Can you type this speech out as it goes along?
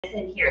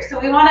in here. So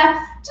we want to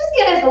just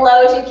get as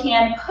low as you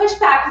can, push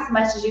back as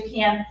much as you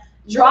can,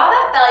 draw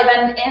that belly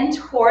button in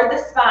toward the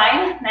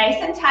spine,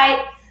 nice and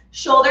tight.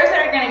 Shoulders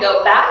are going to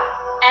go back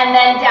and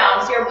then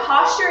down. So your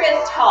posture is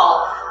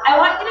tall. I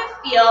want you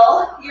to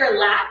feel your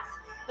lats,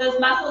 those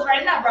muscles right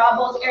in that broad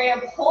bulge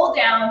area, pull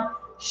down,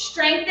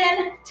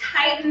 strengthen,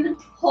 tighten,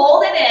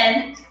 hold it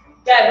in.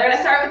 Good. We're going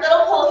to start with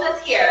little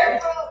pulses here.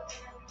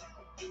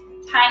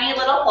 Tiny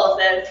little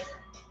pulses.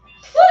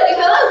 Woo, you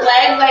feel those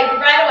legs like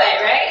right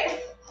away, right?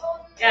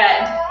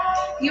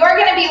 Good. You are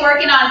going to be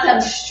working on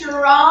some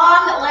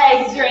strong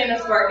legs during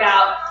this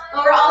workout,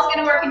 but we're also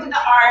going to work into the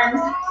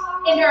arms,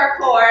 into our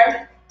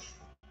core.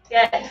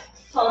 Good.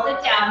 Hold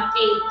it down.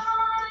 8,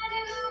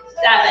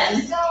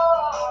 7,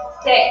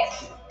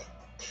 6,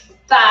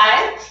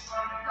 5,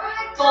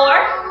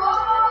 4,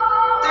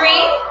 3,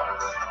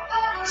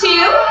 2,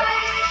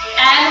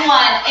 and 1.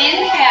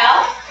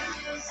 Inhale.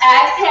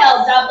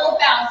 Exhale. Double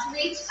bounce.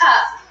 Reach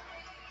up.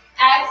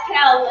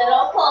 Exhale.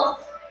 Little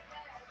pulse.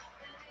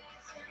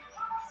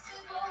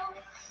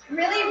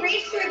 Really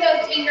reach through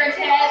those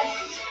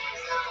fingertips.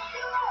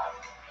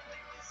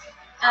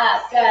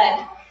 Up,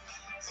 good.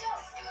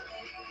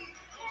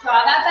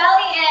 Draw that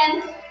belly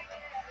in.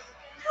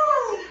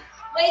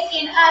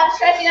 Waking up,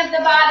 stretching up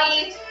the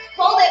body.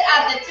 Hold it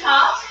at the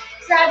top.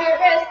 Grab your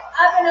wrists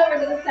up and over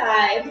to the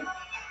side.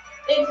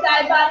 Big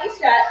side body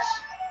stretch.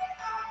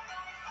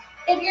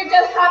 If you're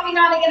just hopping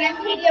on again,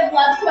 I'm Katie of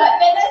Love Sweat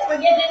Fitness. We're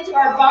getting into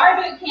our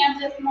Barre Bootcamp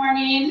this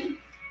morning.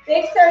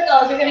 Big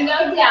circles. You're going to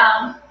go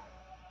down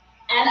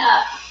and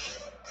up.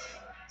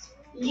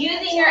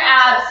 Using your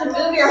abs to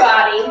move your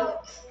body.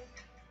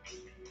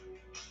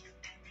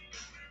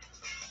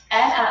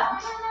 And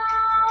up.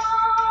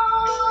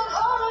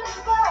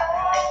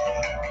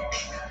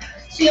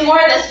 2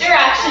 more this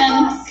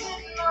direction.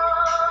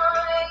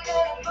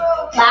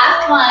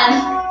 Last one.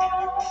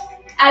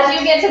 As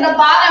you get to the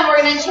bottom, we're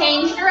going to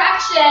change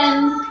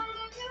directions.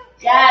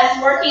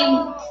 Yes,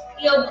 working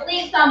the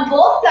obliques on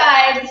both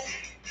sides.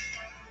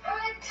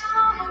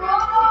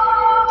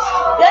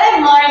 Good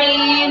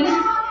morning.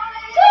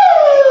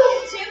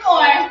 Woo! 2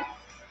 more.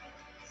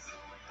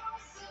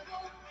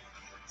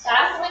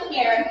 Last one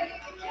here.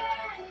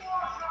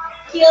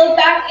 Heels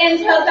back in,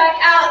 toes back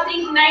out.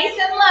 Think nice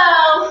and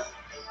low.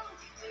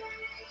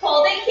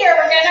 Hold it here.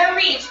 We're going to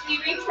reach. We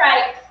reach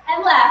right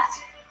and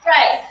left,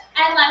 right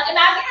and left.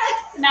 Imagine you're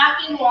like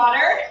smacking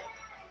water.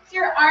 So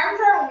your arms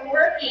are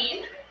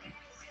working.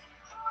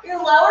 Your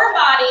lower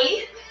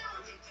body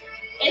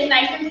is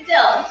nice and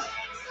still.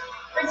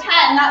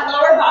 Pretend that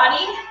lower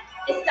body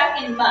is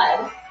stuck in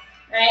mud,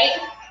 right?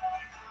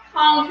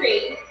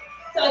 Concrete.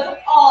 So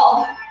it's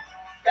all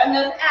from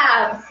those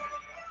abs.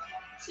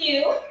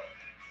 2.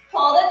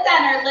 Hold the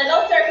center,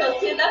 little circles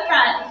to the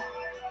front.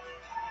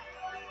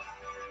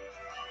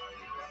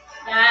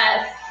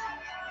 Yes.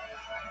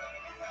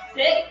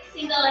 6,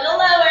 sink a little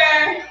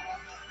lower.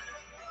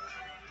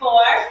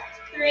 4,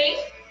 3,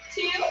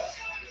 2.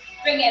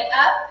 Bring it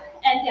up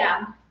and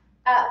down,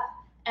 up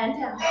and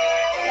down.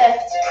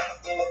 Lift.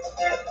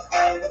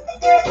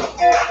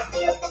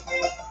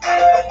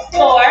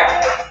 4,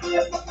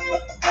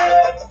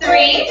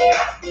 3,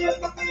 2,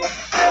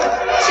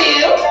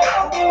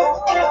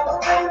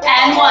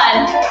 and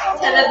 1.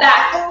 To the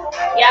back.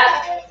 Yep.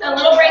 So a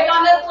little break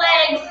on those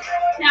legs.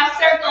 Now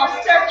circle,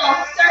 circle,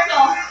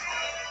 circle.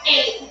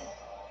 8,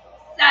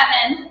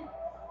 7,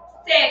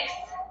 6,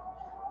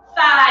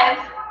 5,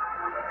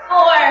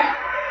 4,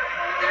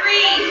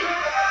 3,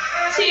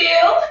 2,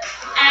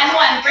 and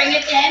 1. Bring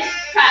it in.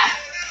 Press.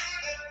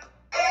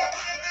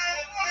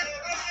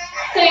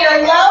 So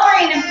you're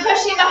lowering and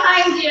pushing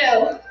behind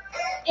you.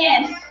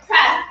 In.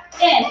 Press.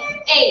 In.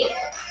 8,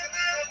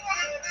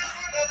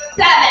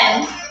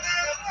 7,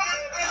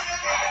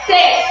 6,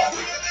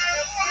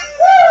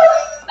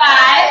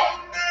 5,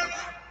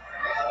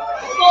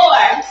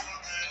 4,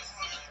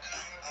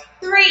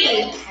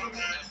 3,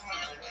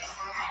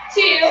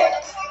 2,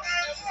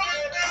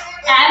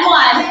 and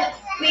 1.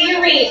 We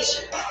reach.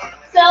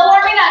 Still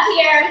warming up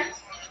here.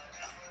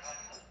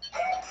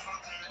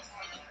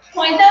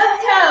 Point those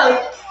toes.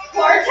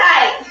 Core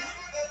tight.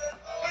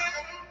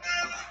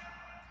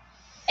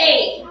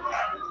 8,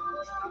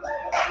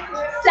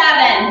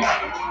 7,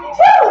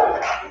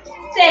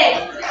 6.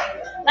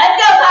 Let's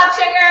go, Pop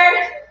Sugar.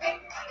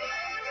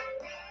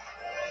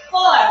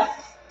 4,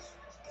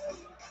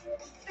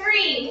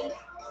 3,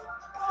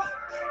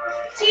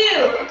 2.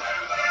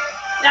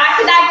 Back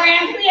to that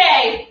grand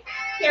plie.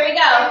 Here we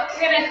go.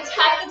 We're going to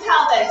tuck the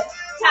pelvis.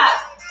 Tuck,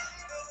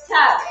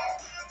 tuck,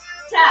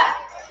 tuck.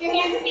 Your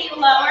hands and feet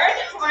lowered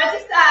or at the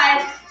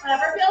side.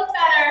 Whatever feels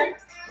better.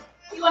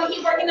 You want to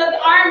keep working those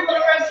arms,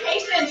 little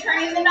rotation,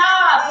 turning the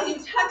knob. When you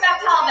tuck that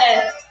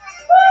pelvis.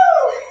 Woo!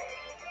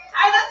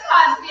 How are those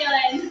quads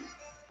feeling?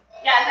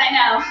 Yes, I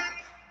know.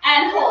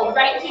 And hold.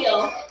 Right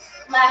heel,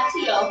 left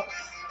heel,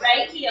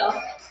 right heel,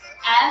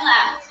 and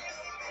left.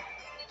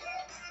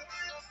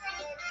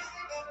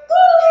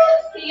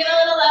 Woo! Can you get a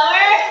little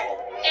lower?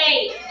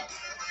 8,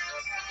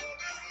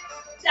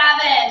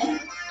 7.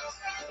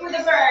 With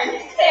a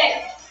bird.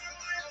 6,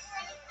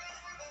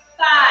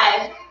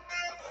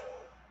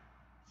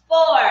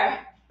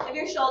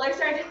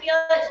 start to feel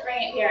it, just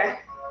bring it here.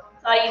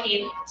 That's all you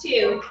need.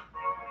 2.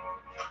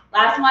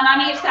 Last one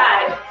on each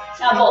side.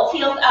 Now both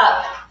heels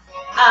up,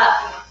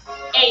 up.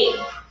 8,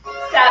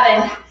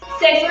 7,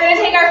 6. We're gonna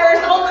take our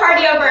first little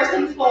cardio burst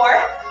in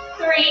 4,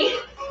 3,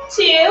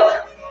 2,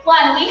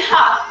 1. We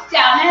hop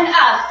down and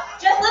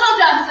up. Just little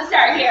jumps to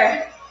start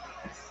here.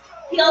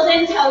 Heels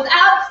in, toes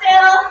out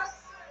still.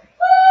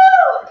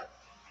 Woo!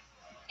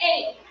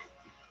 8,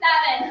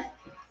 7,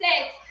 6,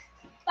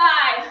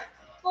 5,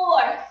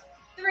 4,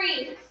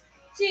 3,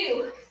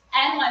 2,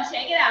 and 1.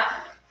 Shake it out.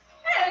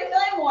 All right, are we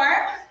feeling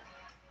warm?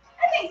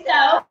 I think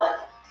so.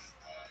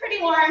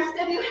 Pretty warm.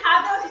 So if you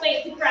have those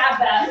weights, grab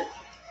them.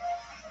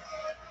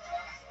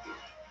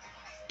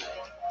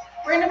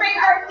 We're going to bring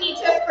our feet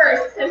to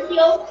first. So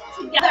heels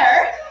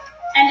together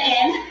and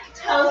in,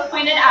 toes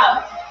pointed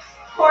out.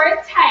 Core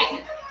is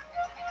tight.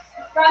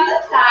 From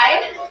the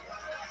side,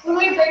 when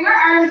we bring our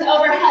arms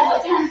overhead,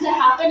 what tends to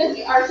happen is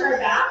we arch our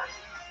back,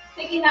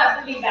 picking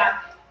up the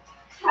back.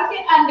 Tuck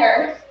it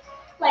under,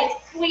 like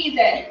squeeze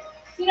it.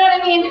 You know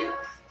what I mean?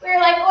 We're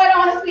like, oh, I don't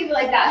want to squeeze it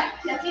like that.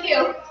 Yes, you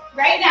do.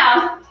 Right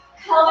now,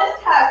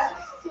 pelvis tucked,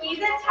 squeeze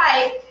it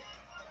tight.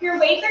 Your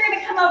weights are going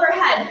to come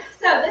overhead.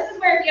 So this is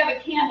where if you have a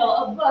candle,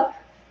 a book,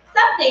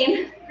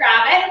 something,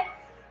 grab it.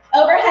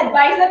 Overhead,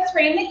 biceps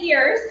frame the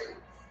ears.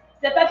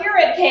 Zip up your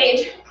rib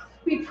cage.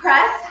 We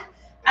press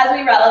as we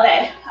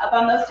releve up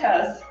on those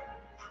toes.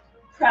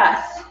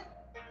 Press.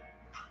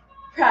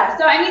 Press.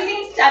 So I'm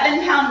using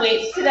 7-pound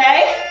weights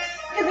today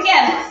because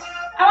again,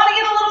 I want to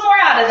get a little more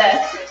out of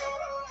this.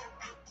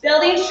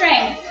 Building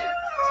strength.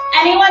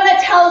 Anyone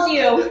that tells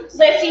you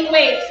lifting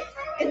weights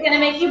is going to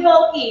make you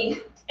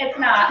bulky, it's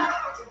not.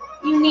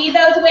 You need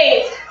those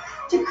weights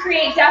to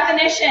create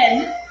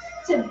definition,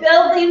 to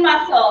build lean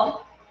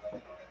muscle.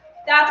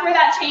 That's where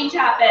that change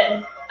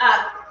happens.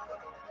 Up,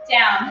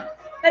 down.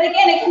 But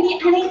again, it can be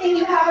anything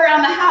you have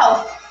around the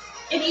house.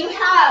 If you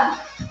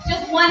have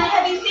just one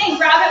heavy thing,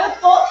 grab it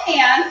with both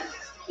hands.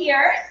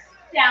 Here,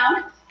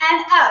 down,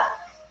 and up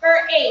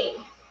for 8,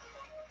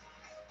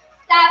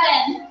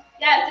 7,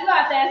 yes, you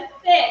got this,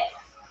 6,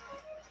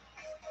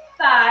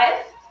 5,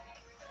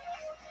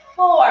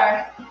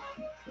 4,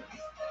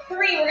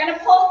 3. We're going to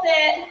pulse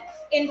it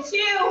in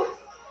 2,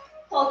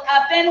 pulse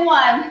up in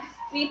 1.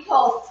 We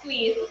pulse,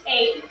 squeeze,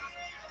 8,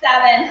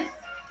 7,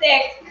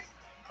 6,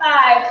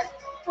 5,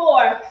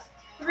 4,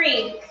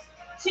 3,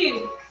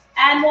 2,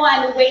 and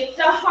 1. Weights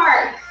to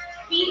heart.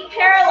 Feet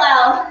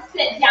parallel.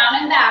 Sit down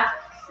and back.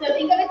 So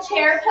think of a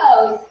chair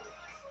pose.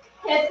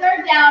 Hips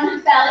are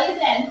down, belly's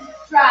in.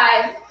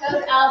 Drive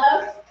those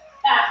elbows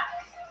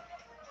back.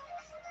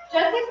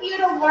 Just a few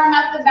to warm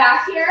up the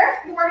back here.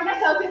 We're going to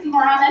focus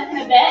more on this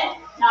in a bit.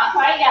 Not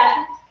quite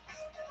yet.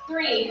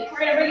 3. We're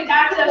going to bring it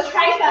back to those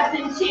triceps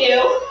in 2.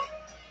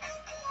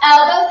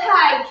 Elbows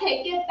high.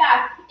 Kick it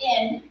back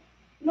in.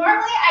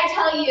 Normally I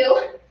tell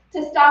you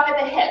to stop at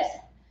the hips,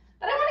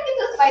 but I want to get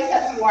those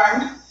biceps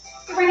warm.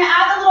 So we're going to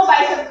add the little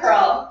bicep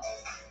curl.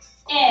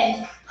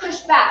 In,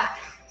 push back,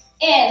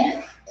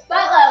 in,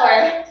 butt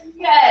lower.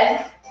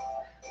 Good.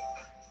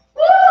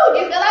 Woo! Do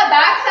you feel that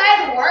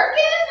backside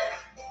working?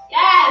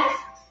 Yes.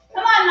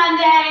 Come on,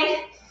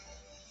 Monday.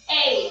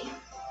 8,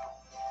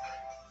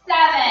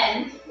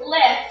 7,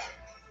 lift,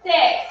 6,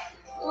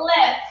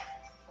 lift,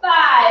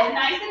 5,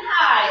 nice and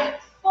high,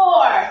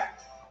 4,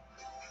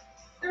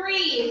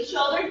 3,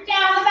 shoulders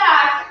down the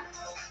back,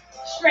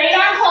 straight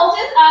arm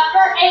pulses up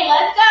for 8,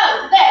 let's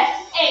go, lift,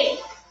 8,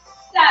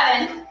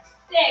 7,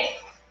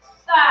 6,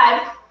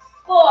 5,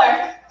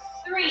 4,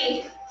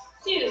 3,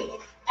 2,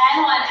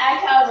 and 1,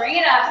 exhale, bring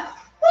it up,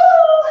 woo!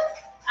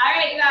 All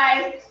right, you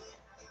guys,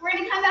 we're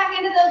gonna come back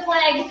into those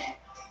legs,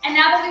 and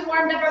now that we've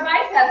warmed up our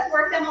biceps,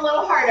 work them a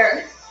little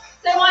harder.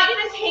 So I want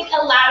you to take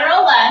a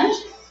lateral lunge,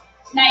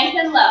 nice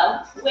and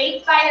low,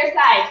 weights by your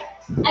side.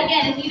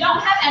 Again, if you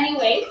don't have any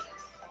weights,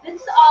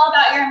 this is all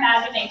about your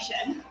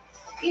imagination.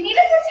 You need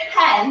to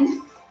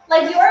pretend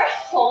like you're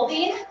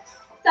holding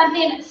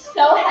something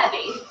so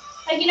heavy.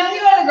 Like, you know when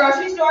you go to the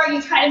grocery store and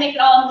you try to make it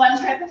all in one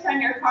trip in front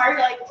of your car, you're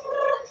like,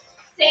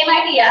 same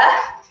idea.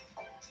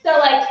 So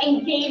like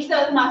engage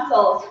those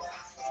muscles,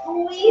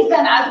 squeeze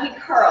them as we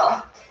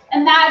curl.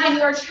 Imagine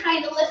you're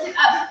trying to lift it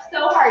up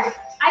so hard.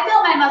 I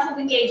feel my muscles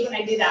engage when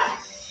I do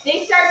that.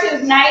 They start to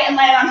ignite and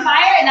light on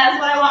fire, and that's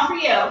what I want for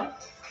you.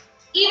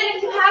 Even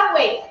if you have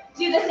weights,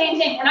 do the same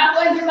thing. We're not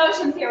going through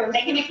motions here, we're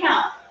making it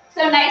count.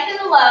 So nice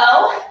and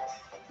low.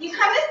 You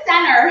come to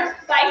center,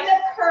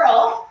 bicep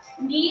curl,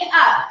 knee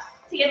up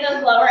to get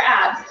those lower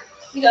abs.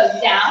 You go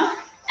down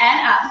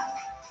and up,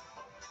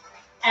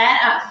 and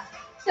up.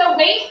 So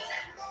weights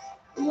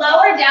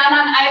lower down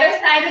on either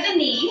side of the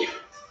knee,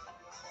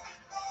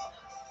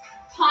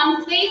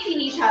 palms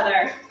facing each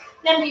other.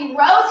 Then we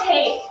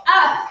rotate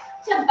up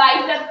to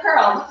bicep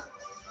curl.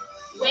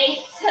 Weight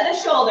to the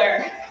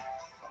shoulder.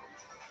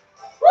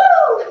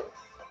 Woo!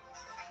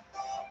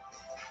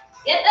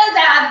 Get those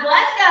abs,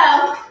 let's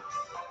go.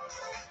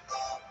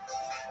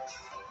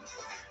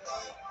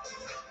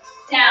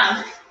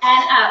 Down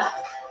and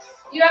up.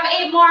 You have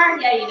 8 more?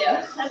 Yeah, you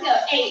do. Let's go.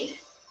 8,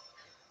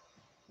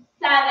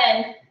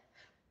 7,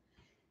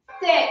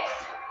 6,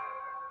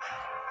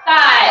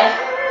 5,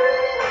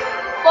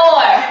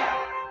 4,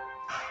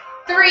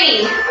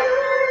 3,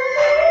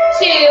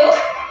 2,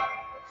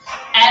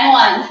 and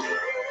 1.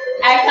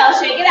 Exhale,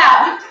 shake it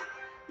out.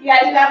 You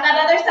guys grab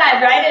that other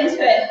side right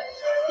into it.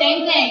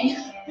 Same thing.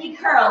 We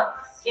curl.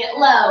 Get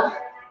low.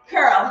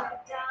 Curl.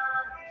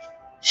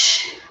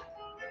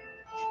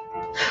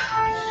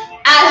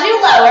 As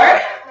you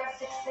lower,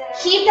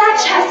 keep that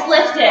chest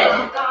lifted.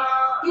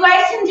 You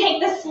guys can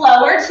take this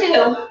slower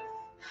too.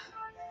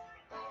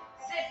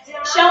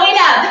 Showing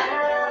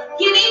up,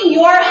 giving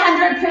your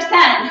 100%.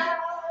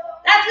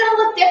 That's going to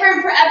look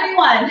different for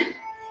everyone.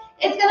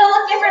 It's going to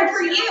look different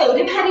for you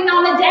depending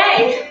on the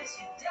day.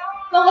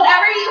 But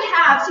whatever you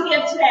have to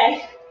give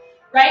today,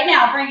 right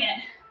now, bring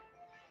it.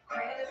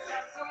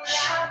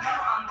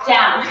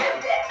 Down.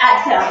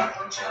 Exhale.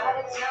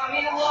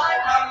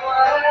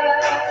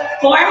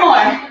 4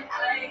 more.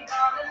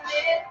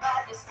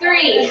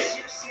 3,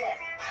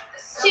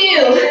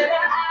 2,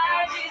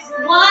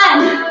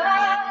 1.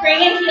 Bring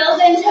in heels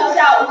and toes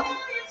out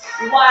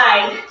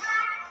wide.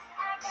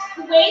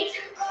 Weight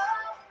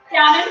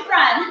down in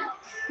front.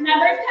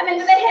 Numbers come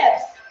into the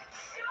hips.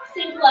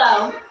 Sink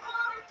low.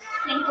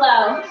 Sink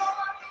low.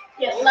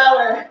 Get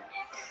lower.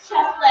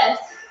 Chest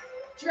lifts.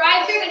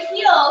 Drive through the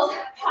heels.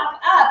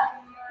 Pop up.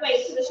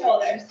 Weight to the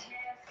shoulders.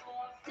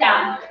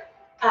 Down.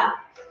 Up.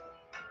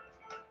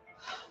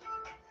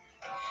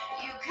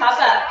 Pop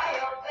up.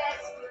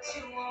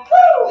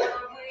 Woo.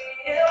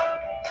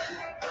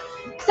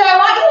 So I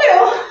want you to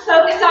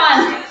focus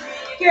on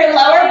your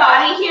lower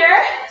body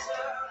here.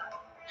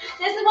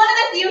 This is one of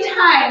the few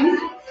times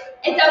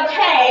it's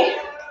okay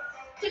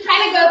to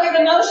kind of go through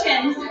the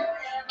motions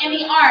in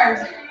the arms.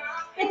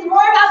 It's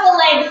more about the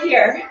legs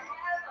here.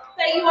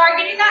 But you are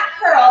getting that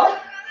curl.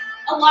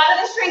 A lot of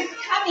the strength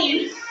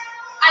coming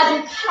as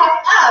you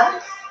pop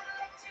up.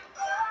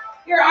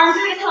 Your arms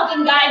are just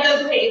helping guide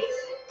those weights.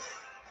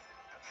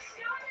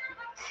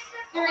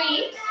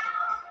 3,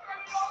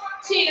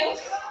 2,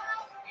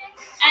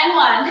 and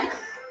 1.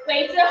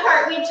 Weight to the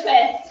heart, we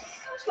twist.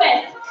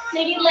 Twist.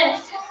 Maybe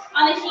lift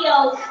on the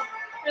heels.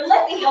 Or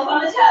lift the heels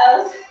on the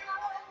toes.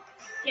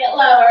 Get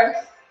lower.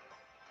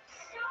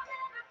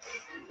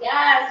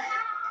 Yes.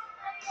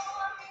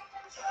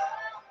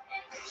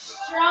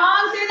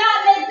 Strong through that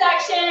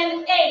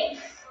midsection. 8,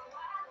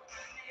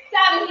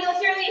 7. Heels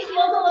through the heels a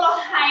little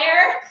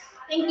higher.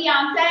 Think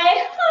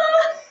Beyonce.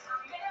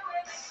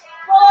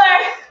 4,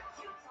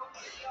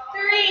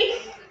 3,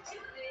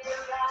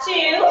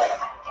 2,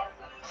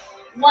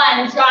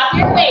 1. Drop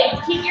your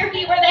weights. Keep your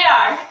feet where they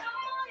are.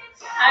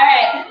 All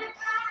right.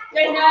 You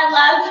guys know I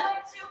love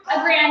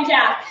a grand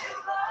jack.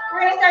 We're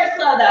going to start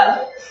slow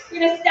though.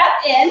 You're going to step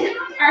in,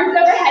 arms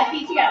overhead,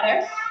 feet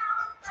together.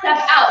 Step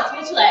out,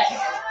 switch legs.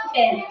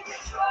 In,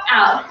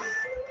 out,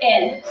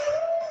 in.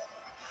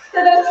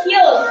 So those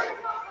heels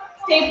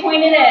stay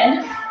pointed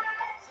in.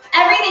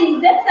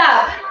 Everything zips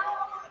up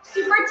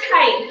super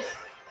tight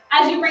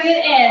as you bring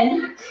it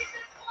in.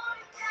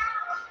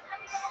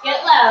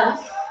 Get low,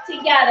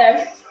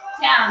 together,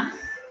 down,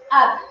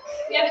 up.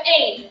 We have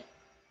 8,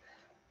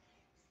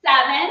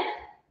 7,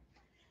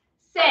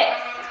 6,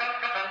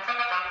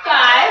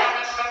 5,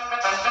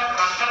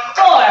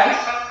 4,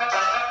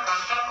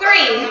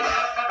 3,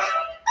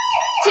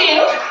 2,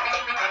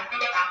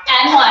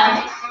 and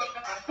 1.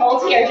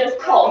 Hold here, just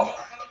pulse,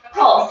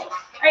 pulse. All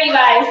right, you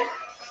guys,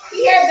 you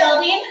hear it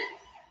building?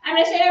 I'm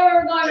gonna show you where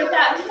we're going with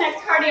that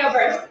next cardio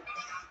burst.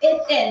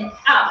 It's in,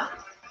 out.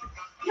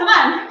 Come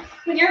on,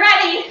 when you're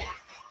ready,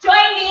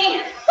 join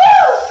me.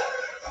 Woo!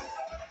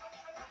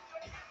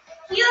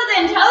 Heels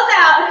in, toes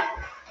out.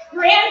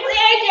 Grand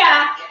plie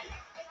jack.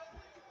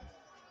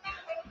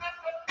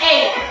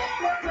 8,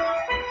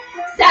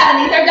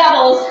 7, these are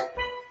doubles.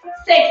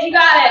 6, you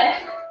got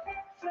it.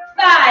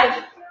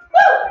 5,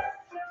 woo!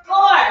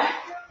 4,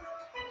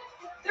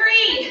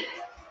 3,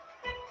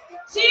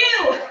 2,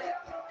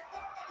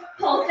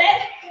 pulse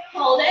it,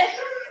 hold it,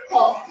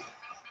 pulse.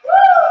 Woo!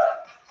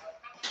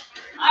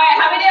 All right,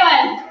 how we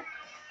doing?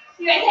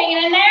 You guys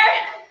hanging in there?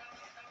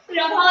 We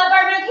don't call it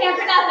Barre Bootcamp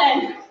for nothing.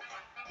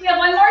 We have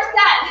one more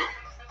set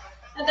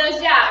of those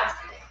jabs.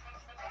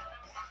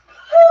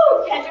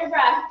 Woo! Catch your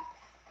breath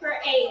for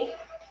 8,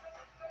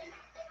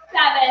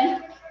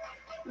 7.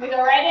 We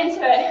go right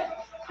into it.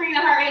 Bring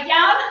the heart rate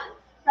down,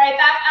 right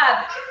back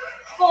up.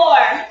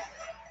 4,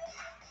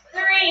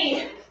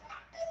 3,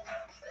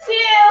 2.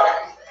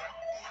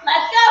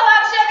 Let's go,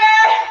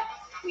 POPSUGAR.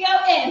 We go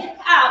in,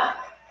 out,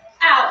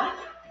 out.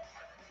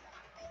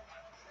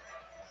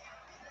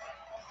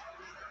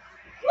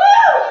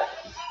 Woo!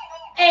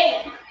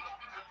 8,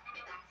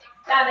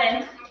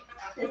 7.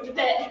 This is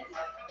it.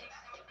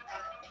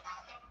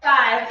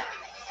 5,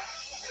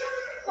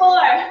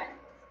 4,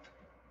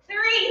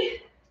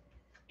 3,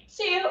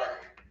 2,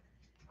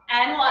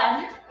 and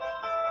 1.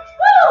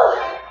 Woo!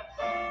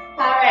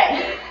 All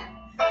right.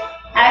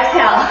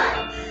 Exhale.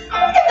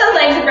 Let's give those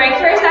legs a break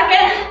for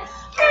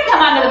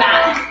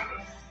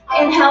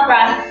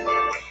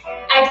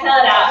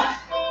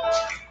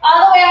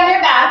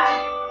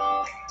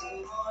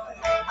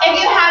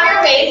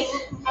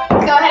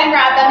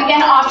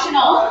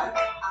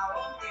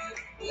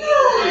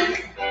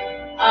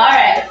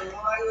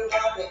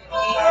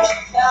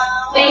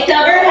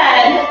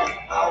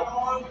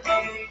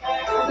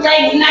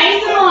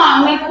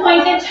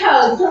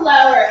toes to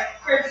lower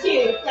for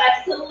 2.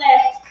 Flex to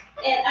lift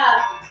it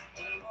up.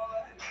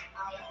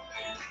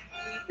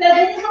 So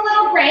this is a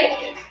little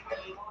break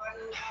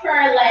for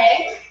our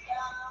legs,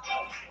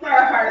 for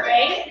our heart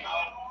rate.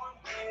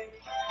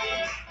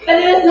 But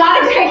it is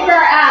not a break for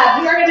our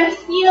abs. We're going to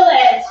feel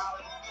it.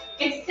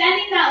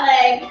 Extending that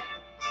leg,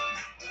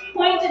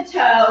 point to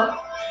toe,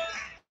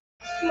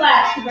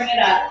 flex to bring it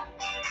up.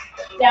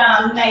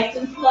 Down, nice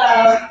and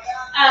slow,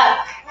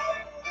 up,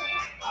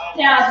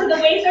 down. So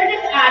the weights are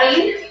just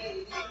adding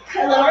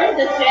a little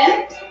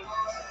resistance.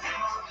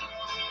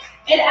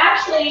 It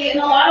actually, in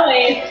a lot of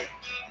ways,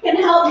 can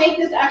help make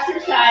this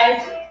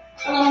exercise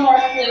a little more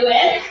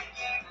fluid,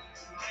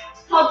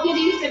 help give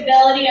you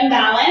stability and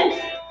balance,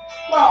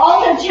 while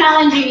also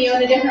challenging you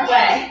in a different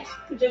way,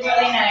 which is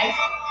really nice.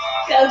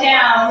 Go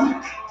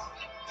down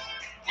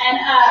and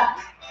up.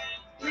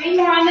 3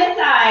 more on this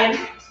side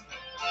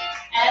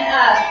and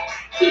up.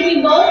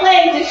 Keeping both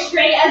legs as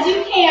straight as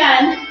you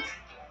can.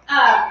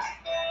 Up.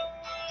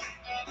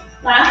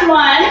 Last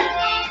one.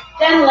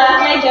 Then left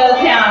leg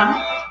goes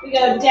down. We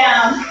go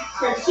down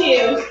for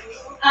 2.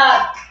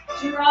 Up.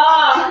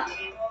 Draw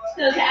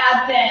those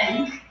abs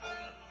in.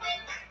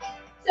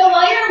 So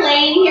while you're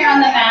laying here on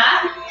the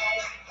mat,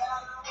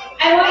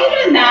 I want you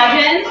to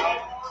imagine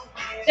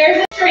there's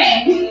a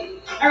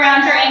string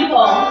around your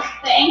ankle.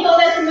 The ankle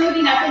that's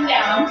moving up and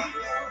down.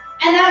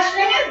 And that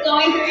string is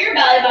going through your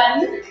belly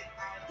button,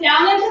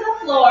 down into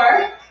the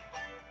floor,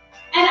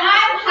 and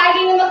I'm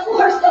hiding in the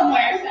floor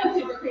somewhere. Sounds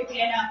super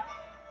creepy, I know.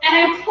 And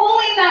I'm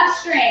pulling that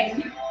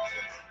string.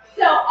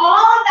 So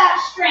all of that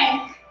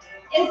strength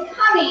is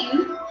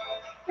coming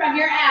from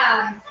your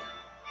abs,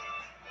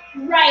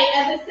 right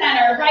at the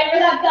center, right where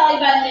that belly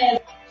button is.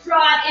 Draw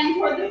it in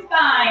toward the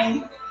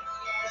spine.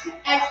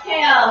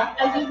 Exhale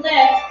as you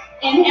lift.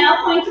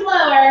 Inhale, point to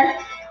lower.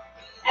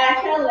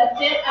 Exhale,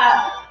 lift it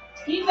up.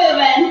 Keep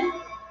moving.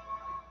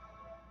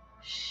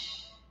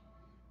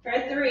 For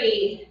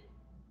 3.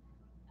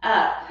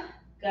 Up.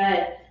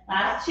 Good.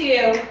 Last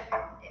 2.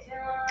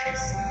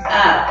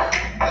 Up.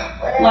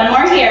 1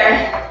 more here.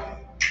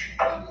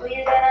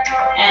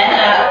 And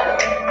up.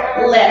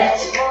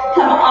 Lift.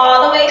 Come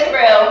all the way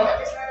through.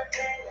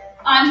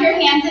 Onto your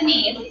hands and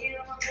knees.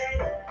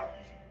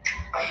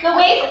 The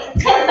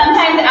weights can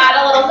sometimes add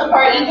a little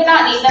support. You do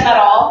not need them at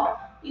all.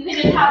 You can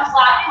just have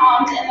flat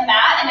palms in the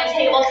mat and a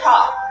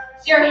tabletop.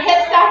 So your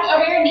hips back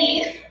over your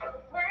knees.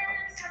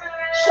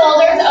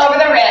 Shoulders over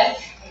the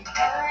wrists.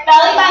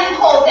 Belly button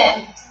pulls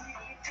in.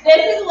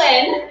 This is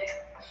when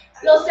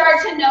you'll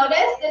start to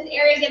notice this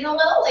area getting a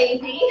little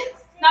lazy.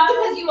 Not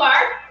because you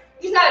are.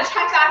 You just got to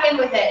check back in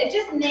with it. It's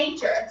just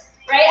nature,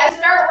 right? As you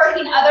start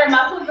working other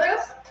muscle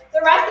groups,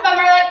 the rest of them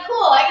are like,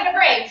 cool, I get a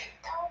break.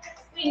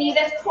 We need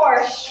this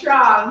core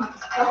strong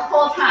the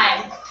whole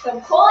time. So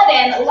pull it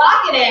in,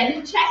 lock it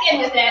in, check in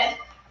with it.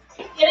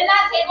 Get in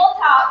that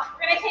tabletop.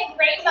 We're going to take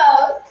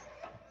rainbows.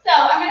 So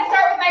I'm going to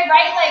start with my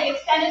right leg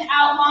extended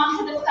out long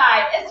to the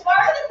side. As far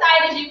to the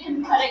side as you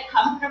can put it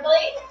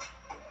comfortably.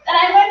 Then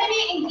I'm going to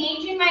be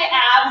engaging my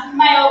abs,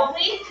 my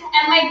obliques,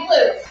 and my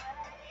glutes.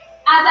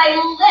 As I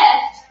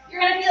lift,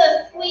 you're going to feel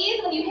a squeeze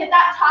when you hit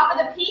that top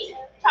of the peak,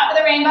 top of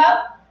the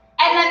rainbow,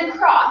 and then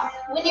cross.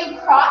 When you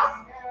cross,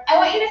 I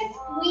want you to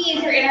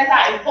squeeze your inner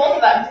thighs, both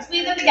of them.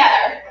 Squeeze them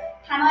together.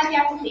 Kind of like you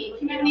have to pee.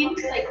 You know what I mean?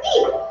 Like,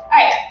 ee. All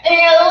right. Then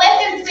you're going to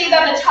lift and squeeze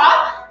on the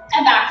top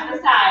and back to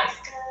the side.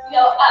 You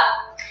go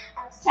up,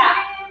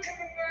 tap,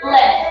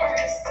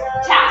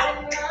 lift, tap.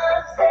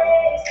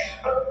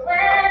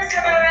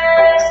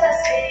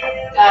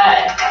 Good.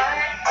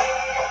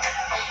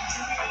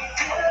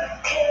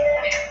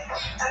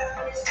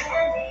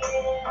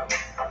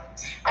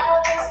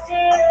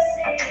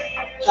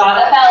 Draw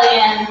the belly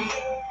in.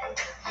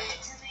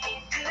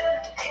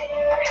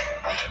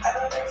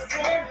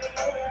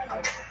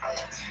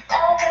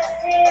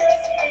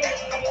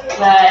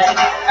 Good.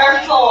 Or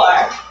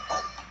 4.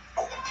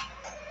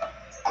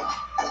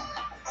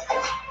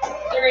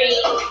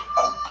 3.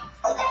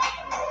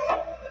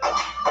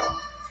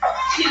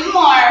 2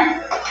 more.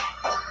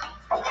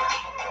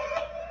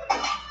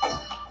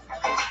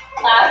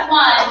 Last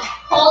one.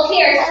 Hold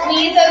here.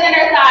 Squeeze those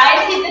inner thighs.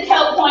 Keep the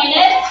toe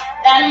pointed.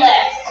 Then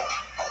lift.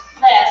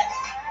 Lift.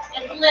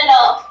 It's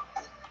little.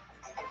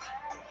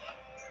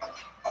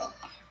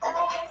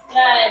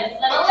 Good.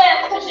 Little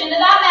lift. Push into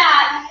that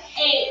mat.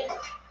 8,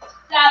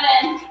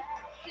 7,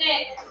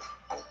 6,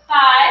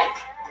 5,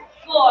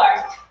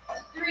 4,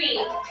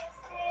 3,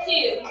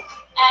 2,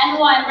 and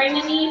 1. Bring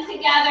the knees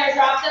together.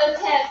 Drop those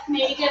hips.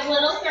 Maybe give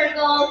little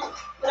circles.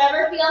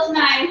 Whatever feels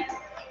nice.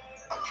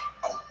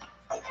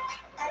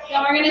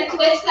 Then we're going to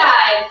switch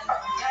sides.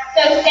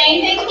 So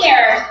same thing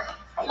here.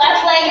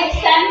 Left leg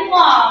extends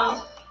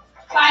long.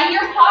 Find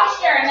your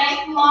posture.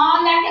 Nice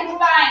long neck and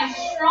spine.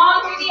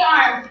 Strong through the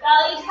arms.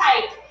 Belly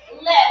tight.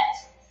 Lift.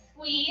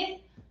 Squeeze.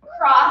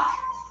 Cross.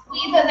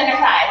 Squeeze those inner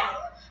thighs.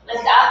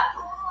 Lift up.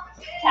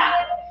 Tap.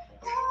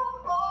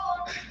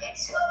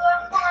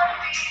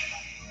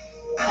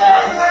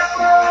 Good.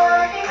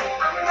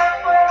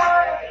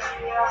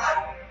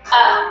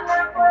 Up.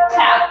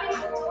 Tap.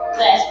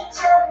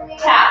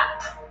 Lift. Tap.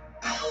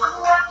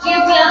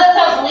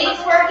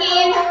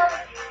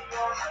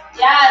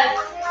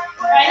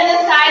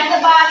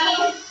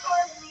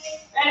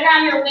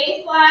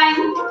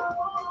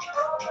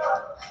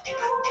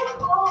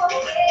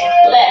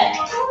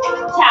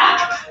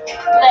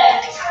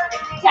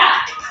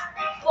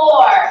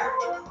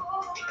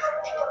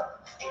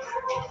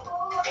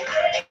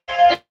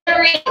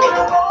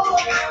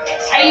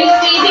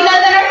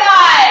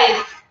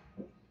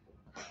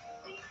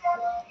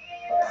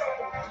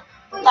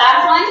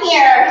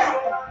 here.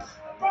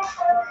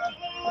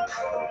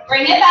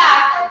 Bring it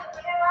back.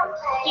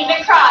 Keep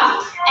it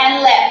crossed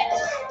and lift.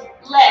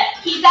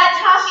 Lift. Keep that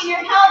tuck in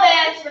your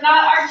pelvis. We're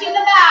not arching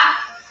the back.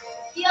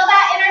 Feel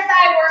that inner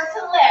thigh work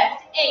to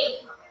lift.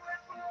 8,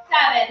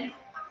 7,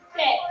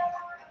 6,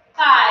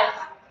 5,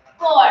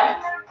 4,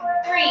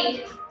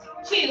 3,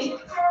 2,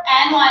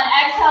 and 1.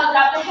 Exhale,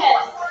 drop the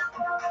hips.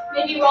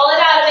 Maybe roll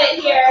it out a bit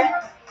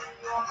here.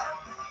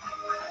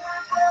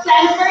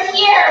 Send for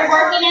here,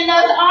 working in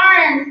those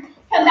arms.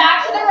 Come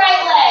back to the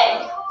right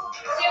leg.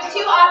 So you have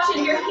two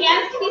options. Your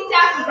hands can be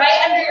stacked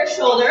right under your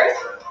shoulders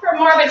for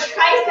more of a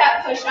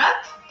tricep push-up.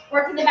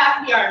 Working the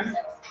back of the arms.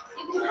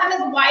 You can come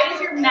as wide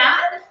as your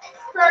mat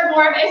for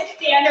more of a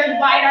standard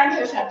wide arm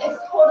push-up. It's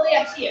totally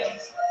up to you.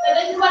 So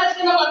this is what it's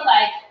going to look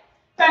like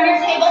from your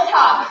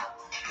tabletop.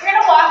 You're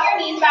going to walk your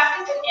knees back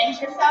just an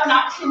inch or so,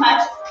 not too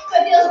much, so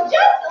it feels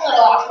just a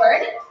little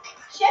awkward.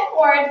 Shift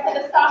forward so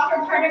the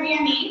softer part of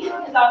your knee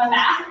is on the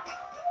mat.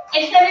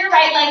 Extend your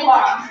right leg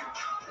long.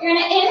 You're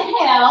going to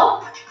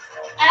inhale.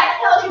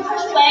 Exhale as you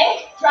push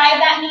away. Drive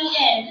that knee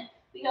in.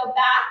 We go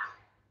back.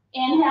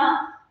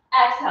 Inhale.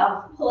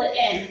 Exhale. Pull it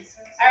in.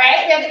 All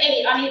right? We have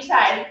 8 on each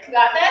side. You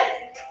got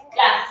this?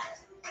 Yes.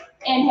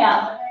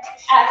 Inhale.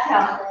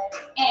 Exhale.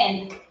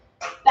 In.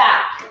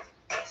 Back.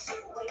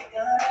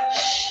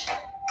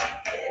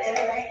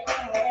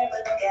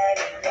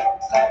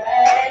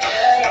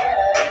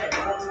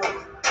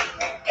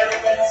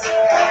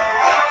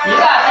 You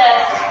got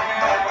this.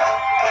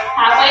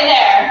 Halfway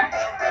there.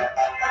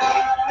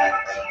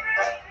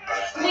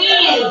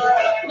 Squeeze.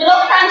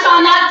 Little crunch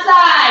on that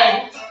side.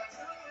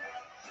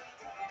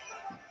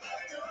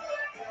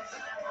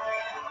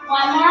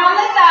 One more on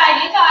the side.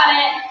 You got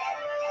it.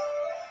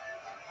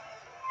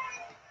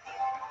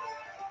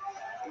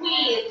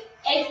 Squeeze.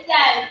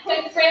 Extend.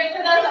 Quick break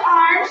for those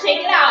arms.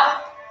 Shake it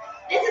out.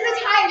 This is a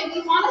time if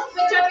you want to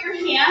switch up your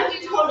hands,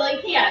 you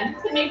totally can.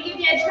 So maybe you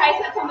did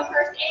triceps on the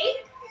first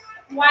 8,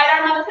 wide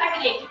arm on the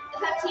second 8.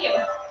 It's up to you.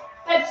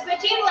 But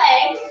switching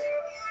legs.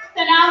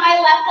 So now my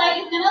left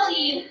leg is going to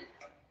lead.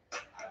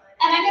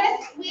 And I'm going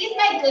to squeeze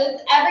my glutes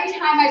every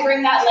time I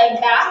bring that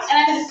leg back. And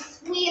I'm going to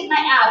squeeze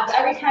my abs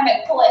every time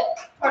I pull it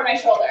toward my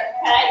shoulder.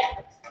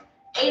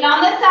 Okay? 8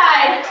 on the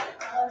side.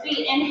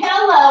 We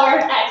inhale, lower.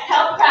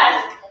 Exhale,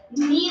 press.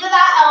 Knee to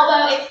that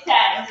elbow,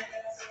 extend.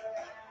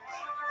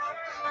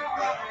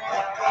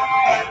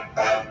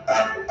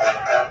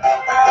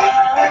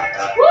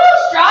 Woo,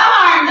 strong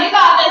arms. You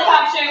got this,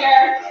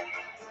 POPSUGAR.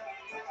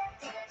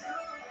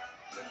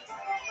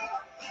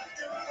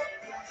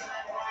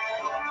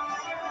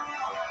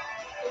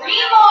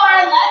 Three more.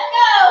 Let's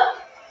go.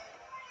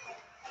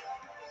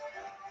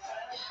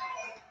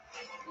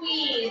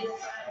 Squeeze.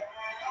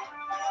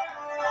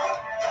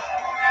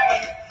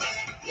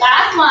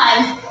 Last one.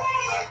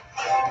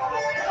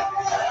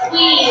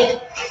 Squeeze.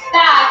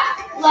 Back.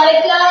 Let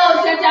it go.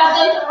 Stretch out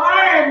those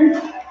arms.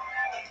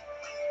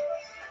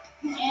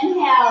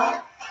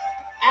 Inhale.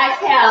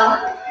 Exhale.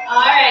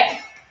 All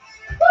right.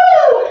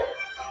 Woo.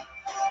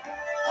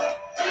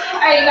 All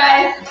right, you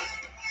guys.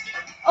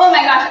 Oh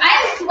my gosh, I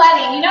am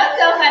sweating. You know what's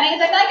so funny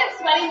is I feel like I'm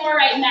sweating more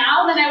right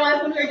now than I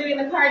was when we were doing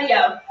the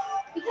cardio.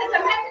 Because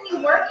sometimes when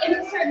you work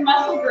into certain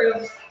muscle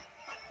groups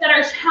that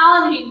are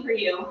challenging for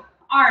you,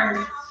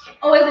 arms,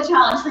 always a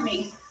challenge for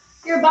me.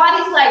 Your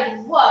body's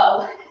like,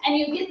 whoa, and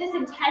you get this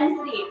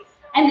intensity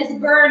and this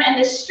burn and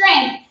this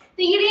strength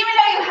that you didn't even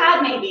know you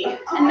had maybe.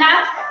 And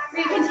that's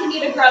where you continue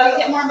to grow, you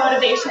get more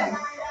motivation.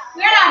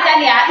 We're not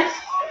done yet.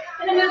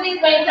 I'm gonna move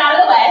these weights out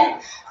of the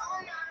way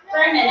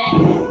for a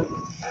minute.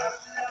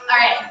 All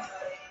right,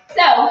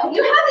 so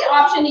you have the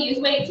option to use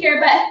weights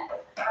here,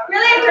 but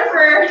really I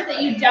prefer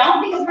that you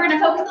don't because we're gonna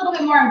focus a little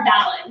bit more on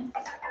balance.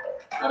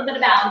 A little bit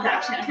of balance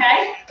action,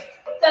 okay?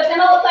 So it's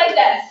gonna look like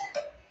this.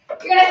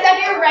 You're gonna step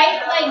your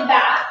right leg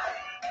back.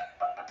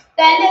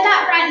 Bend in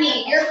that front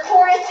knee. Your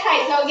core is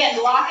tight, so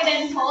again, lock it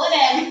in, pull it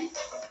in.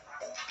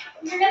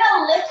 You're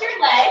gonna lift your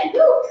leg.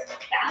 Woo,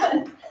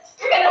 balance.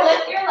 You're gonna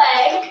lift your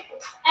leg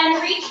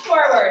and reach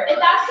forward. If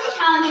that's too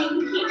challenging,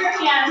 you can keep your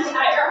hands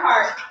at your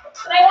heart.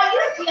 But I want you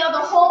to feel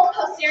the whole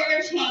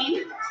posterior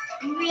chain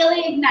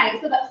really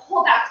ignite, so the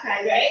whole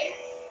backside, right?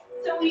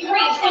 So when you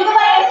reach, think of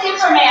like a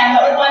Superman,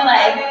 but with one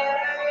leg.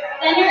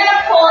 Then you're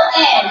gonna pull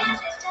in,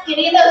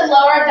 getting those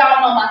lower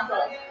abdominal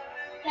muscles.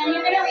 Then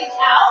you're gonna reach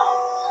out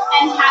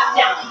and tap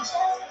down.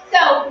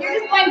 So you're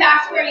just going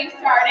back to where you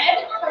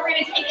started, but we're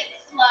gonna take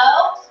it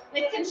slow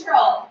with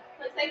control.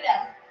 Looks like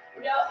this.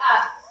 We go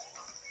up,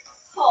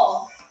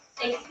 pull,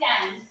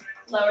 extend,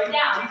 lower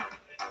down,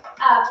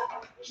 up.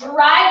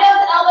 Drive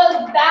those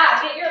elbows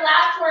back. Get your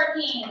lats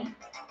working.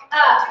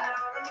 Up,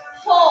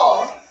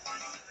 pull.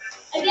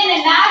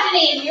 Again,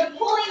 imagining you're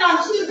pulling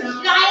on 2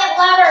 giant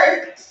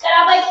levers that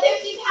have like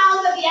 50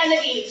 pounds at the end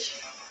of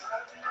each.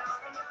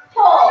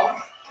 Pull.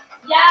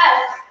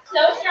 Yes,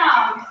 so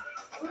strong.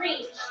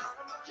 Reach,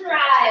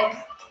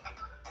 drive.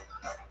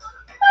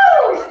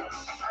 Woo.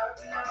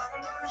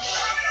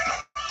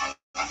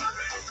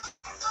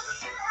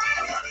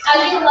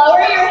 As you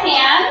lower your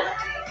hands,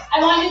 I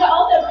want you to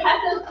also press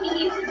Press those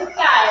pinkies to the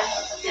sky.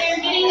 So you're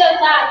getting those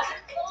lats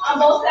on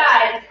both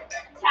sides.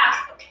 Tap,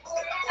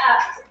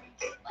 up,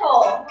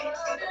 pull,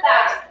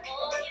 back,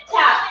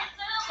 tap.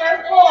 For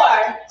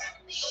 4,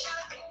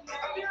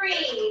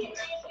 3,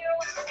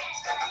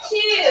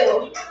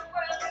 2,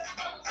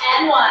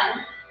 and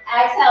 1.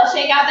 Exhale,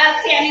 shake out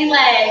that standing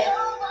leg.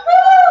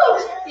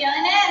 Woo!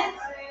 Feeling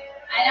it?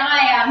 I know I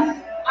am.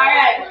 All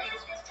right,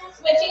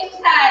 switching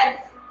sides.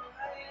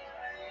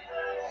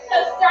 So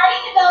starting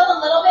to build a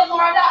little bit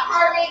more of that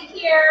heart rate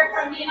here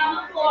from being on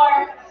the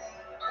floor.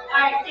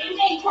 All right, same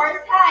thing,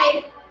 core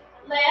tight.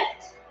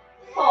 Lift,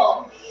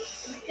 pull,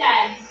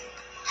 extend,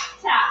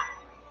 tap.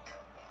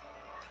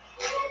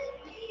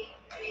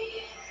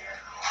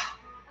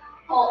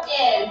 Pull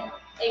in,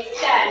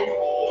 extend,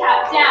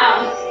 tap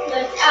down,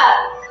 lift up,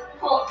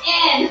 pull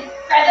in,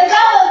 spread those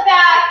elbows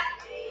back.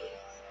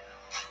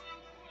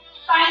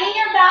 Finding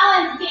your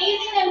balance,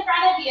 gazing in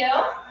front of you,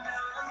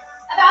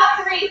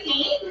 about 3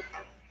 feet.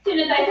 As soon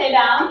as I say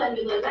balance, then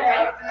we lose it,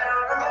 right?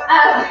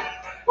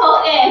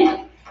 Pull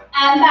in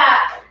and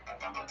back,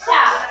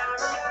 tap,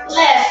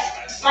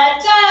 lift,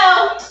 let's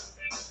go.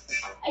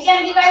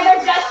 Again, if you guys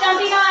are just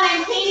jumping on,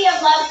 I'm Katie of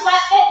Love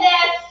Sweat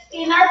Fitness,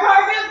 in our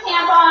core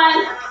Bootcamp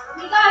on.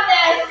 We got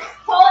this.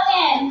 Pull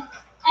in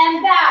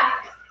and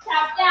back,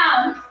 tap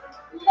down,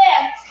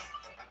 lift.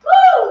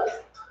 Woo!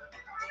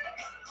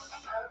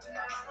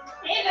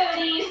 Hey,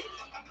 booties.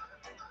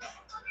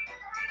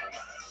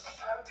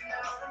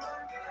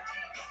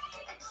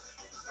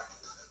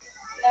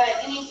 Good.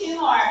 We need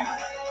 2 more.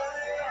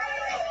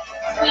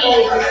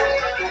 Squeeze.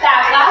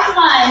 Back. Last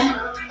one.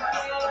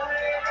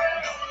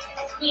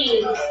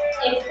 Squeeze.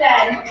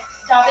 Extend.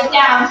 Drop it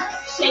down.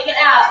 Shake it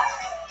out.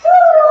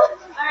 Woo!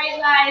 All right,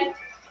 guys.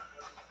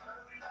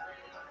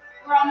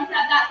 We're almost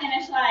at that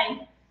finish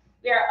line.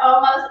 We are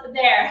almost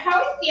there.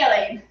 How are we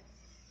feeling?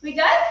 We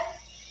good?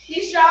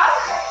 You strong?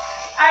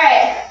 All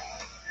right.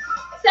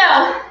 So,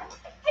 I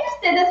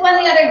just did this one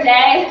the other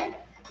day.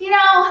 You know,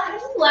 I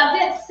just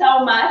loved it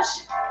so much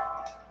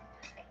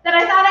that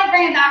I thought I'd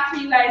bring it back for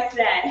you guys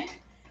today.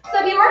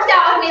 So if you worked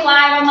out with me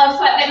live on Love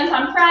Sweat Fitness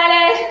on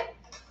Friday,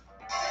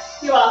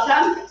 you're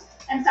welcome.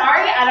 I'm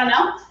sorry, I don't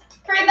know.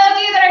 For those of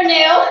you that are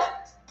new,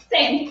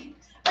 same.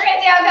 We're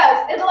gonna see how it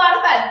goes. It's a lot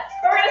of fun.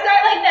 But we're gonna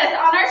start like this,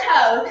 on our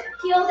toes,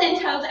 heels in,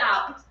 toes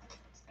out.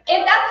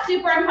 If that's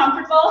super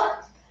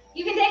uncomfortable,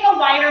 you can take a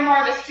wider,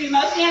 more of a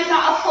sumo stance,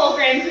 not a full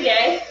grand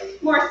plie,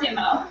 more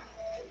sumo.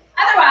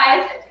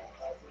 Otherwise,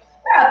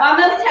 we're up on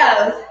those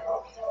toes.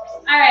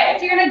 All right,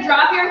 so you're gonna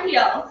drop your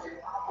heels.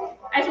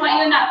 I just want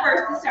you in that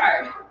first to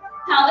start.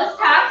 Pelvis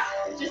taps,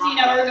 just so you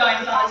know where we're going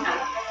with all the time.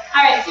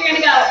 All right, so you're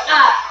gonna go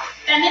up,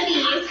 bend the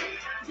knees,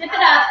 zip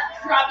it up,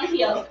 drop the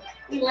heels.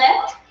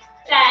 Lift,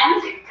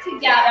 bend,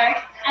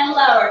 together, and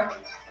lower.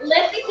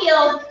 Lift the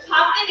heels,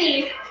 pop the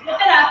knees, zip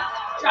it up,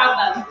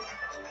 drop them.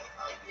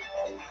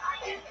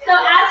 So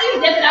as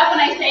you zip it up, when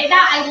I say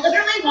that, I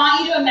literally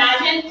want you to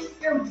imagine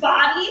your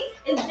body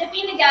is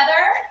zipping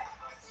together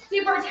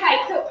super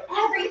tight, so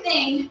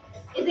everything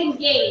is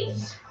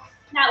engaged.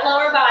 That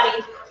lower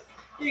body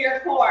through your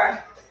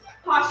core.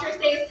 Posture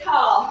stays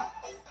tall.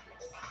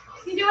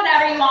 You can do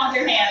whatever you want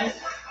with your hands,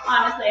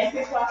 honestly. I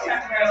just lost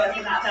track of where I was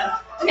in that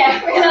though. Okay,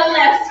 we're gonna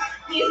lift,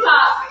 knees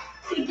pop,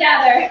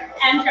 together,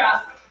 and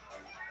drop.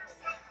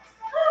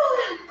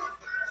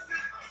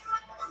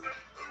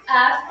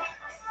 Up,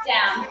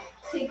 down,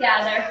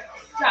 together,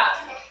 drop.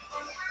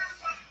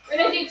 We're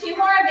gonna do 2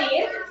 more of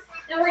these.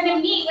 Then we're gonna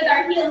meet with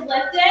our heels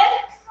lifted,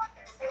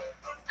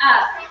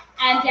 up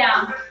and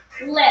down,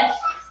 lift,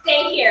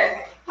 stay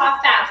here,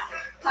 pop back,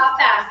 pop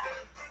back.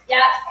 Yep,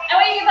 I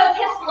want you to get those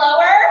hips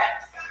lower,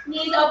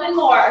 knees open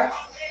more.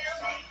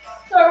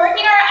 So we're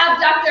working our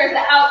abductors, the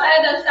outside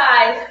of those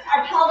thighs.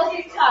 Our pelvis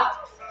is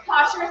tucked,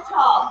 posture is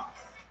tall.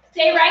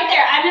 Stay right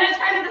there. I'm gonna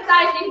turn to the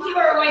side so you can see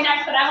where we're going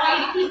next, but I want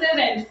you to keep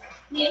moving.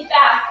 Knees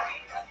back,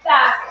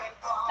 back,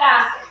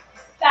 back,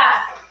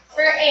 back.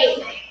 For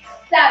 8,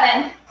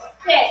 7,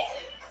 6,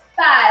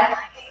 5,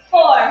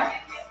 4,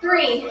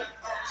 3,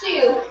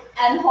 2,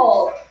 and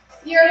hold.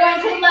 You're going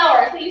to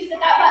lower, so you sit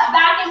that butt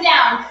back and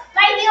down.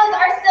 My heels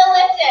are still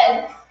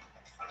lifted.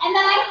 And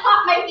then I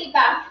hop my feet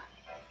back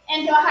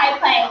into a high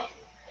plank.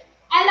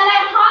 And then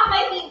I hop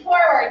my feet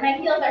forward. My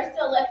heels are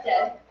still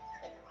lifted.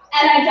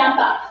 And I jump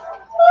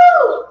up.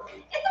 Woo!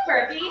 It's a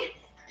burpee.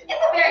 It's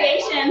a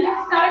variation.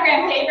 It's not a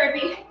grand plie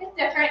burpee. It's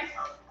different.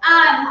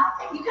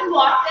 You can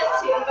walk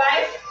this too,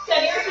 guys. So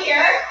you're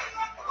here,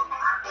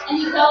 and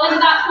you go into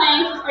that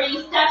plank, or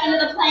you step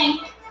into the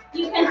plank.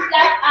 You can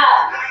step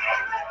up.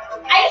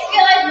 I just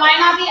feel like why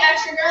not be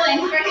extra girly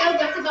and keep our heels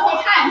lifted the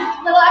whole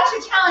time? A little extra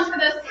challenge for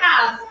those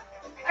calves.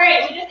 All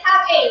right, we just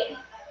have 8.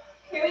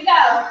 Here we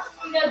go.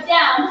 We go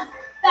down,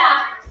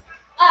 back,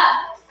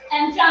 up,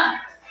 and jump.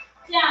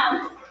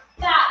 Down,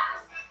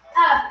 back,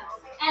 up,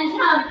 and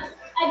jump.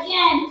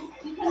 Again,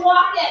 you can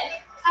walk it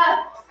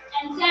up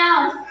and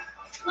down.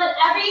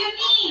 Whatever you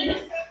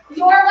need.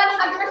 You're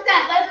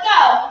 100%. Let's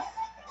go.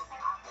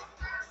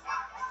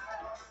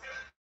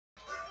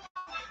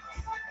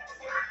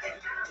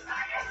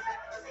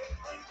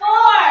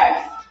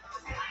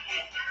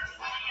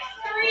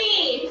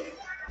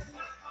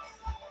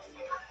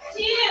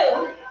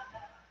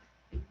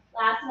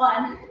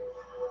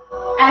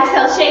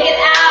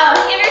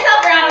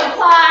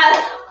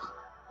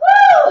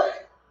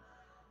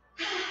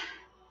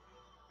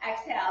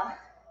 exhale. All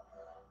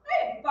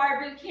right,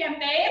 Barre Bootcamp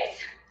babes.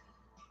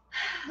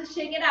 Let's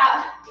shake it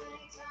out.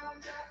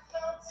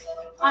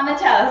 On the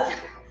toes.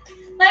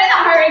 Letting the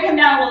heart rate come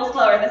down a little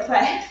slower this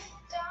way.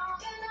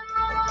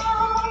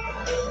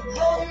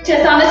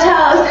 Just on the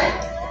toes.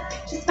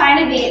 Just find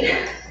a beat.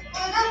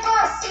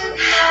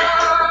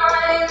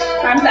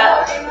 Arms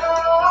up.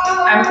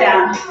 Arms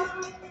down.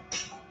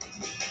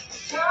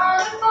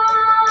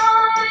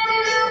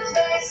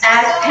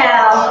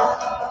 Exhale.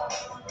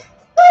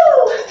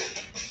 Woo.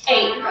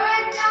 8,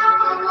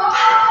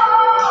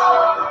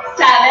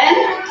 7,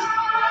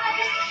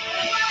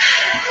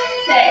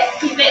 6.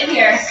 Keep it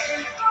here.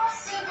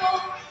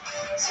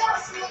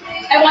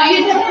 I want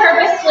you to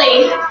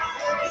purposely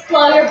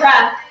slow your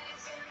breath.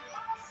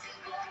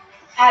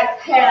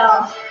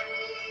 Exhale.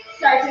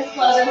 Start to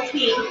slow those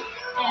feet.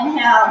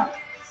 Inhale.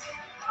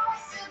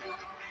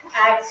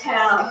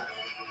 Exhale.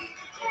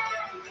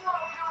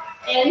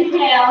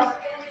 Inhale.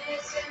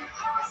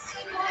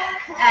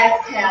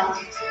 Exhale.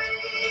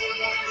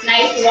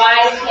 Nice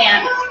wide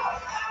stance.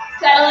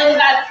 Settle into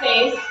that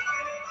space.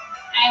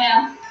 I know.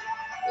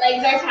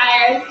 Legs are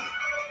tired.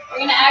 We're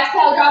going to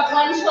exhale. Drop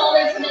one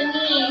shoulder to the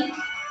knee.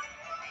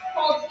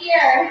 Hold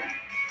here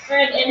for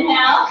an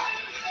inhale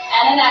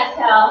and an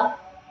exhale.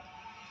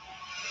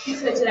 You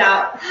switch it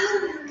out.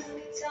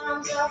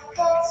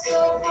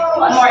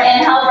 One more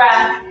inhale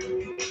breath.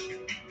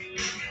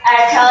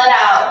 Exhale it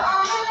out.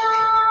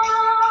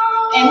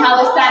 Inhale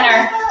to center.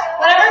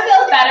 Whatever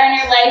feels better in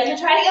your legs, we'll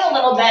try to get a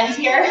little bend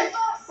here.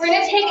 We're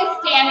going to take a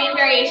standing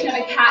variation of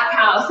a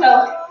cat-cow.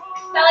 So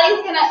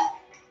belly's going to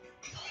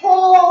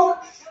pull.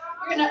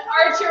 You're going to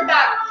arch your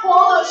back,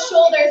 pull those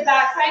shoulders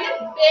back. Find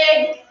a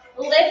big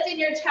lift in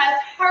your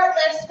chest. Heart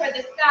lifts for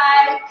the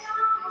sky.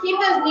 Keep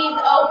those knees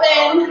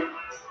open.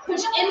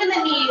 Push into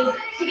the knees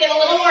to get a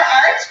little more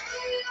arch.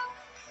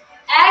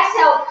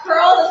 Exhale,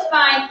 curl the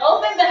spine.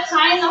 Open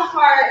behind the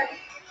heart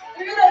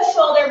through those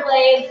shoulder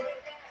blades.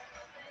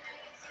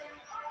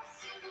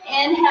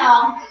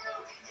 Inhale.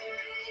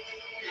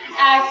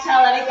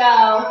 Exhale, let it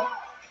go.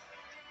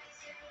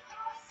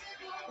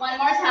 One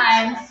more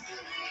time.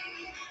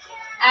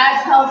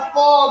 Exhale,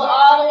 fold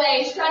all the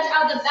way. Stretch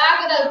out the back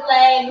of those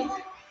legs.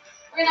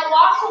 We're going to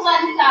walk to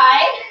one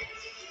side,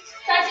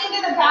 stretching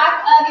through the back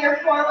of your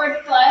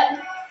forward foot.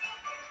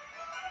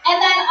 And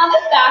then on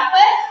this back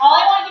foot, all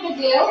I want you to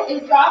do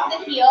is drop the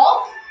heel.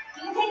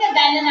 You can take a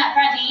bend in that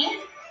front knee,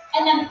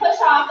 and then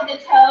push off with the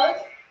toes.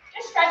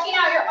 Just stretching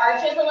out your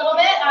arches a little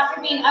bit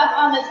after being up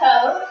on the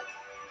toes.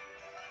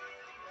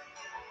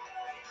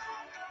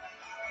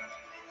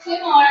 2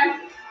 more.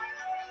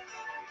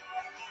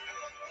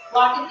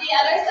 Walk it to the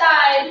other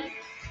side.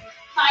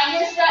 Find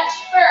your stretch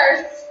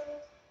first.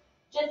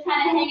 Just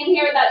kind of hanging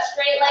here with that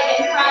straight leg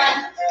in front.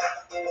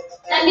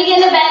 Then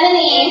begin to bend the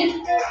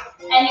knee.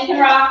 And you can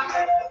rock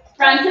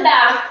front to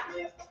back.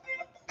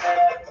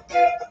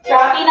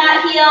 Dropping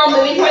that heel,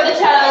 moving toward the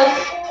toes.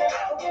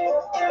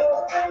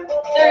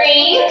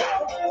 3,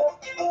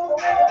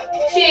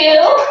 2,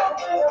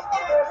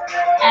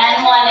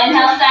 and 1.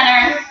 Inhale,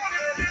 center.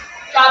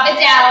 Drop it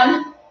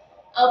down.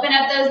 Open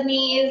up those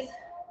knees.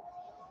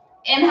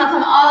 Inhale,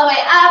 come all the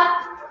way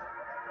up.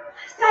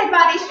 Side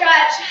body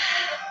stretch.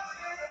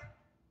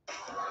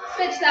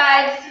 Switch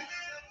sides.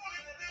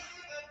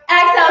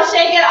 Exhale,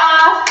 shake it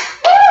off.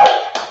 Woo!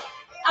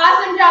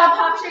 Awesome job,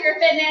 POPSUGAR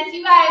Fitness.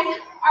 You guys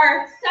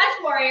are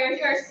such warriors.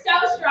 You are so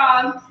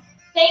strong.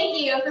 Thank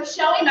you for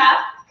showing up,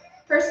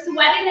 for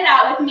sweating it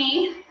out with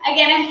me.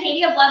 Again, I'm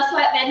Katie of Love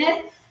Sweat Fitness.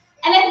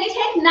 And if you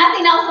take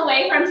nothing else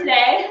away from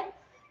today,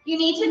 you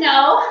need to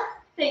know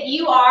that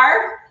you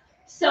are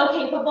so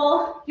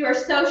capable. You are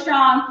so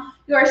strong.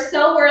 You are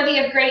so worthy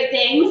of great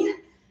things.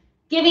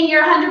 Giving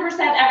your 100%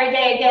 every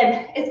day,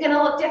 again, it's going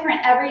to look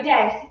different every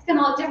day. It's going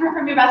to look different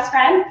from your best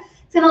friend.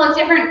 It's going to look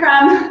different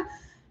from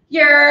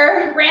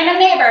your random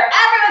neighbor.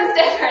 Everyone's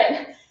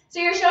different. So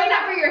you're showing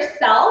up for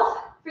yourself,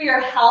 for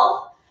your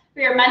health,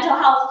 for your mental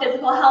health,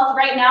 physical health.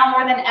 Right now,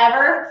 more than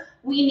ever,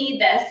 we need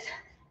this.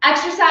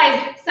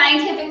 Exercise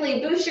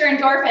scientifically boosts your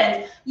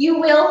endorphins. You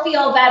will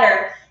feel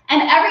better.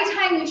 And every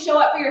time you show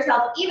up for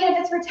yourself, even if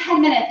it's for 10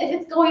 minutes, if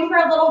it's going for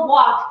a little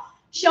walk,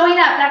 showing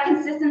up, that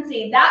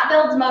consistency, that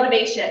builds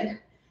motivation.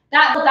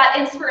 That builds that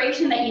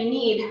inspiration that you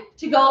need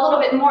to go a little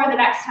bit more the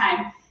next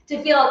time,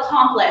 to feel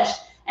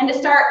accomplished, and to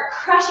start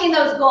crushing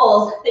those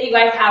goals that you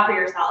guys have for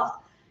yourselves.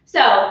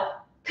 So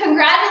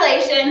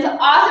congratulations,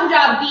 awesome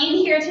job being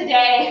here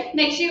today.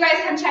 Make sure you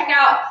guys come check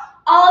out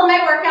all of my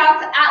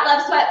workouts at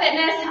Love Sweat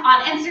Fitness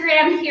on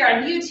Instagram, here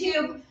on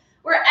YouTube,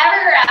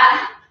 wherever you're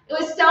at. It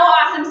was so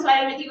awesome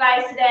sweating with you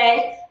guys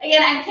today.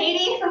 Again, I'm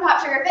Katie from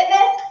POPSUGAR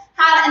Fitness.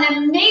 Have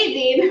an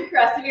amazing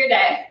rest of your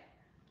day.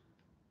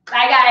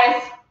 Bye,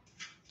 guys.